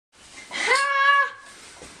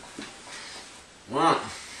Wow.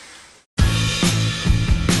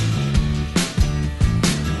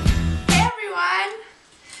 Hey everyone!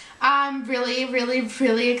 I'm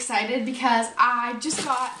really excited because I just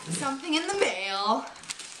got something in the mail.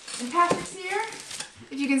 And Patrick's here.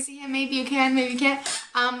 If you can see him, maybe you can, maybe you can't.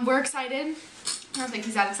 We're excited. I don't think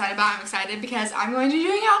he's that excited, but I'm excited because I'm going to be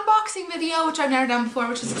doing an unboxing video, which I've never done before,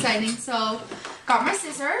 which is exciting. So, got my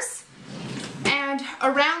scissors. And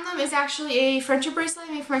around them is actually a friendship bracelet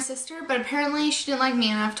I made for my sister, but apparently she didn't like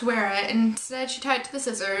me enough to wear it, and instead she tied it to the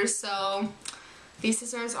scissors, so these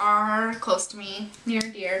scissors are close to me, near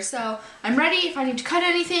and dear. So I'm ready. If I need to cut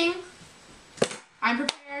anything, I'm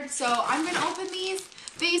prepared. So I'm going to open these.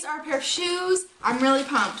 These are a pair of shoes. I'm really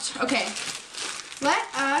pumped. Okay, let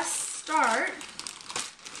us start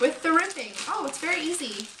with the ripping. Oh, it's very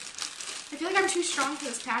easy. I feel like I'm too strong for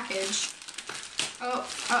this package. Oh,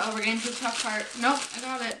 we're getting to the tough part. Nope, I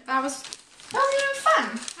got it. That wasn't even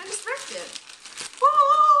fun. I just ripped it.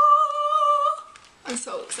 Whoa! I'm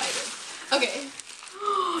so excited. Okay.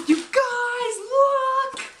 You guys,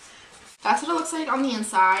 look! That's what it looks like on the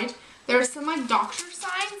inside. There's some like doctor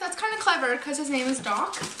signs. That's kind of clever because his name is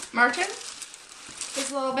Doc Martin.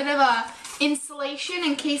 There's a little bit of a insulation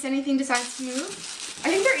in case anything decides to move. I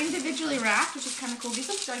think they're individually wrapped, which is kind of cool. These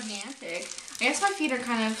look gigantic. I guess my feet are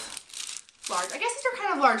kind of large. I guess these are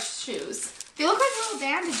kind of large shoes. They look like little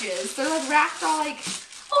bandages. They're like wrapped all like,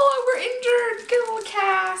 oh, we're injured. Get a little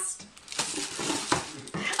cast.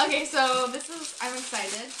 Okay, so I'm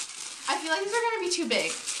excited. I feel like these are going to be too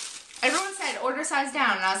big. Everyone said order size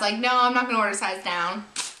down, and I was like, no, I'm not going to order size down.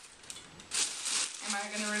 Am I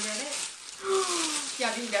going to regret it?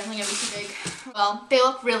 Yeah, these are definitely going to be too big. Well, they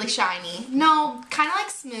look really shiny. No, kind of like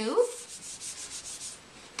smooth.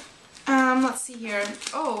 Let's see here.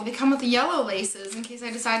 Oh, they come with the yellow laces in case I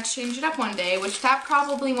decide to change it up one day, which that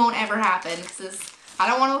probably won't ever happen because I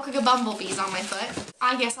don't want to look like a bumblebee's on my foot.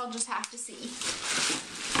 I guess I'll just have to see.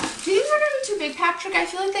 Do these are going to be too big, Patrick? I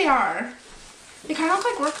feel like they are. They kind of look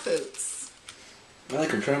like work boots. I like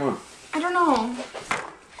them. Try them on. I don't know.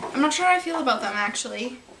 I'm not sure how I feel about them,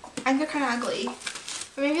 actually. I think they're kind of ugly.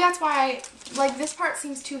 But maybe that's why, like, this part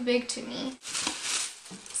seems too big to me.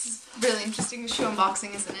 This is really interesting shoe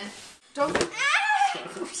unboxing, isn't it? Don't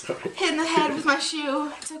I'm sorry. Hit in the head with my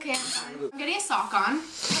shoe. It's okay, I'm fine. I'm getting a sock on.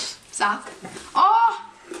 Sock.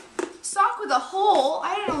 Oh! Sock with a hole.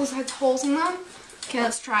 I didn't know those had holes in them. Okay,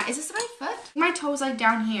 let's try. Is this the right foot? My toe's like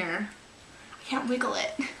down here. I can't wiggle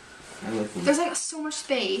it. I like them. There's like so much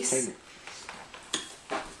space.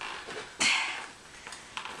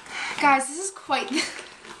 Guys, this is quite the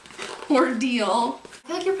ordeal. I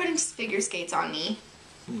feel like you're putting figure skates on me.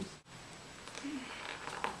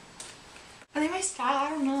 Are they my style? I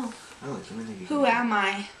don't know. I like them. Who am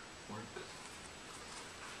I?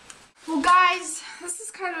 Well, guys, this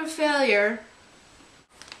is kind of a failure.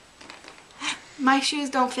 My shoes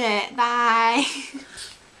don't fit. Bye.